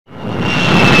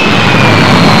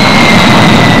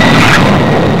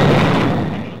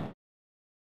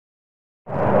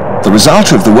The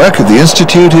result of the work of the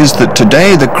Institute is that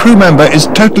today the crew member is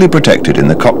totally protected in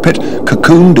the cockpit,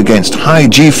 cocooned against high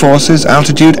G-forces,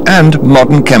 altitude and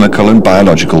modern chemical and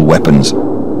biological weapons.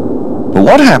 But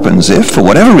what happens if, for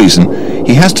whatever reason,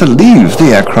 he has to leave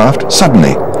the aircraft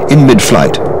suddenly, in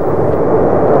mid-flight?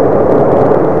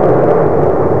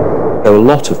 A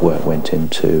lot of work went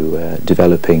into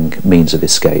developing means of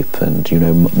escape, and you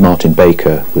know, Martin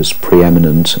Baker was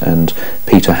preeminent, and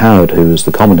Peter Howard, who was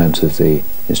the commandant of the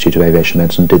Institute of Aviation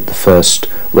Medicine, did the first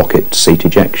rocket seat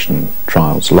ejection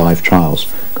trials, live trials,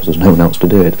 because there was no one else to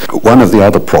do it. One of the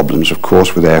other problems, of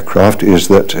course, with aircraft is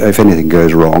that if anything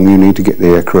goes wrong, you need to get the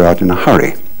aircrew out in a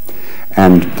hurry.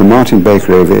 And the Martin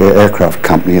Baker Aircraft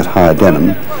Company at Higher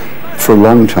Denham for a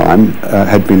long time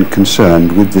had been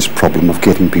concerned with this problem of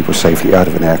getting people safely out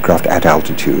of an aircraft at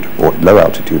altitude, or low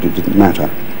altitude, it didn't matter.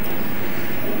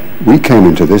 We came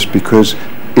into this because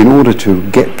in order to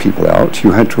get people out,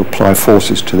 you had to apply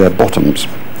forces to their bottoms.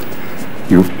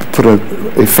 You put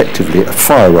effectively a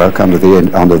firework under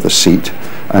the seat,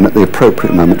 and at the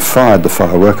appropriate moment fired the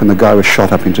firework, and the guy was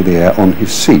shot up into the air on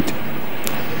his seat.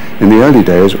 In the early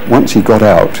days, once he got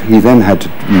out, he then had to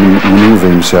maneuver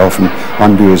himself and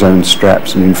undo his own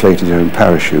straps and inflate his own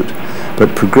parachute.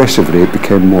 But progressively it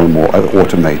became more and more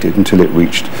automated until it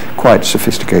reached quite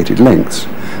sophisticated lengths.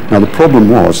 Now the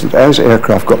problem was that as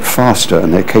aircraft got faster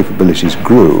and their capabilities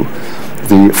grew,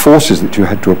 the forces that you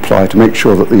had to apply to make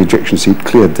sure that the ejection seat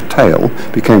cleared the tail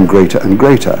became greater and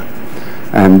greater.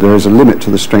 And there is a limit to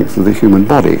the strength of the human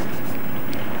body.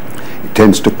 It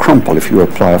tends to crumple if you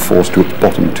apply a force to its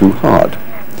bottom too hard.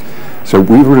 So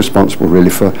we were responsible really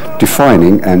for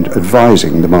defining and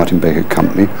advising the Martin Baker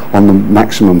Company on the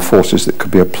maximum forces that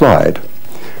could be applied,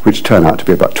 which turned out to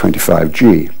be about 25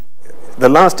 G. The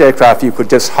last aircraft you could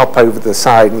just hop over the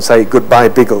side and say goodbye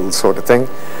Biggles sort of thing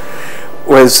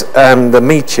was the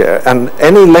Meteor, and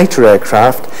any later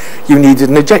aircraft you needed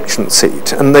an ejection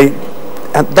seat, and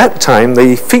at that time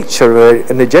the feature of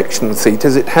an ejection seat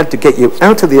is it had to get you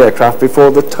out of the aircraft before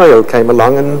the tail came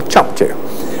along and chopped you.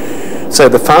 So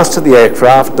the faster the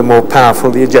aircraft, the more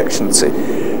powerful the ejection seat.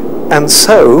 And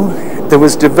so there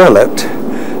was developed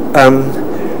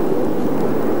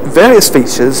various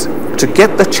features to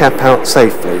get the chap out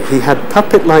safely. He had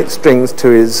puppet-like strings to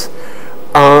his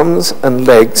arms and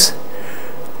legs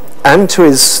and to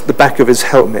the back of his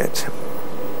helmet.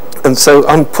 And so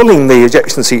on pulling the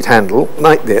ejection seat handle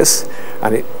like this,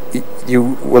 and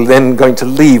you were then going to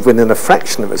leave within a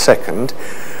fraction of a second,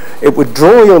 it would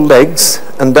draw your legs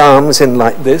and arms in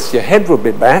like this, your head would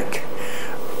be back,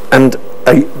 and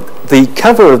the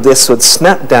cover of this would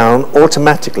snap down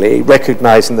automatically,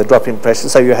 recognizing the drop in pressure,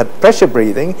 so you had pressure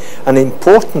breathing, and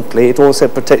importantly it also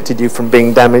protected you from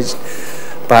being damaged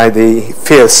by the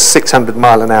fierce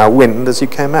 600-mile-an-hour wind as you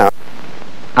came out.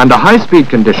 Under high-speed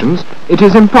conditions, it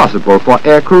is impossible for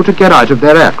aircrew to get out of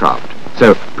their aircraft,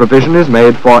 so provision is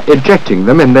made for ejecting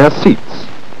them in their seats.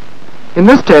 In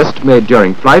this test, made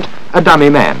during flight, a dummy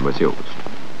man was used.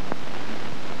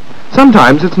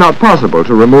 Sometimes it's not possible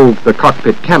to remove the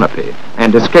cockpit canopy,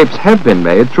 and escapes have been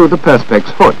made through the perspex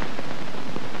hood.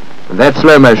 That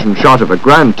slow-motion shot of a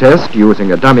ground test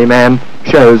using a dummy man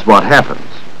shows what happens.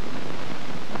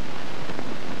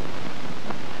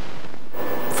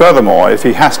 Furthermore, if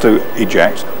he has to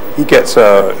eject, he gets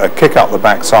a kick up the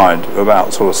backside of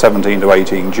about sort of 17 to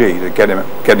 18 G to get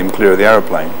him clear of the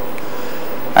aeroplane.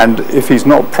 And if he's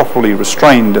not properly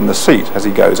restrained in the seat as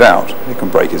he goes out, he can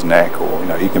break his neck, or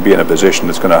he can be in a position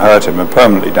that's going to hurt him and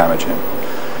permanently damage him.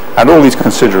 And all these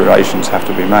considerations have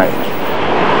to be made.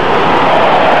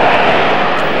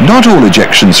 Not all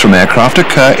ejections from aircraft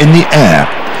occur in the air.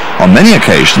 On many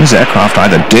occasions, aircraft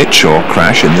either ditch or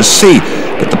crash in the sea,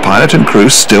 but the pilot and crew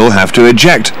still have to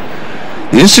eject.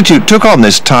 The Institute took on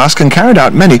this task and carried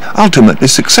out many ultimately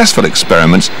successful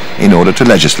experiments in order to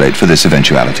legislate for this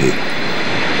eventuality.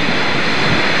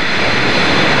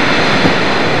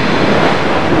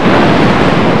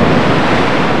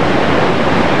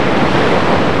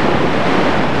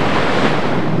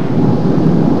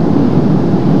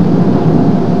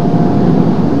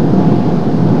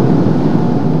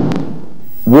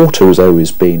 Water has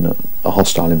always been a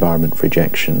hostile environment for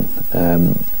ejection.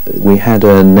 We had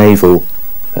a naval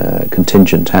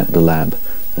contingent at the lab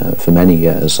for many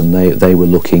years, and they were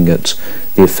looking at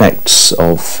the effects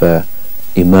of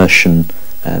immersion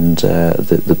and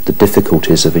the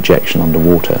difficulties of ejection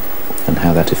underwater, and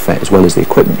how that affected, as well as the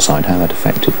equipment side, how that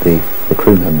affected the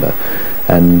crew member.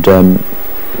 And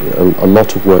a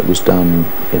lot of work was done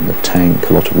in the tank.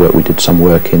 A lot of work, we did some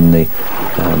work in the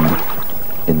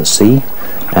sea.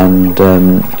 And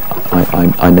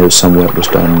I know some work was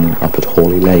done up at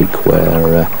Hawley Lake,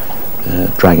 where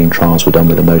dragging trials were done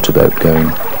with a motorboat going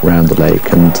around the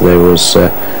lake, and there was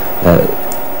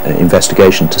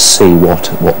investigation to see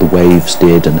what the waves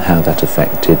did and how that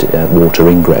affected water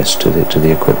ingress to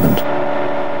the equipment.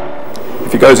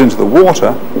 If he goes into the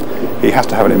water, he has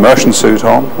to have an immersion suit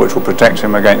on, which will protect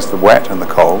him against the wet and the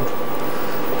cold,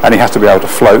 and he has to be able to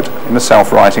float in a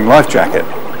self-righting life jacket.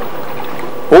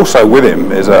 Also with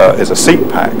him is a seat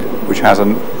pack, which has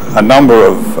a number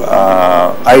of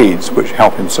aids which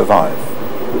help him survive.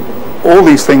 All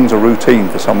these things are routine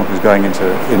for someone who's going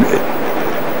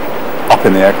up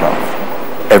in the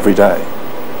aircraft every day,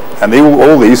 and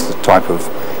all these type of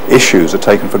issues are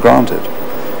taken for granted.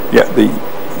 Yet the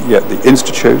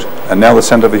Institute and now the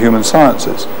Centre for Human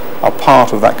Sciences are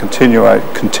part of that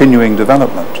continuing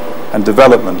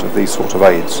development of these sort of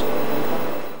aids.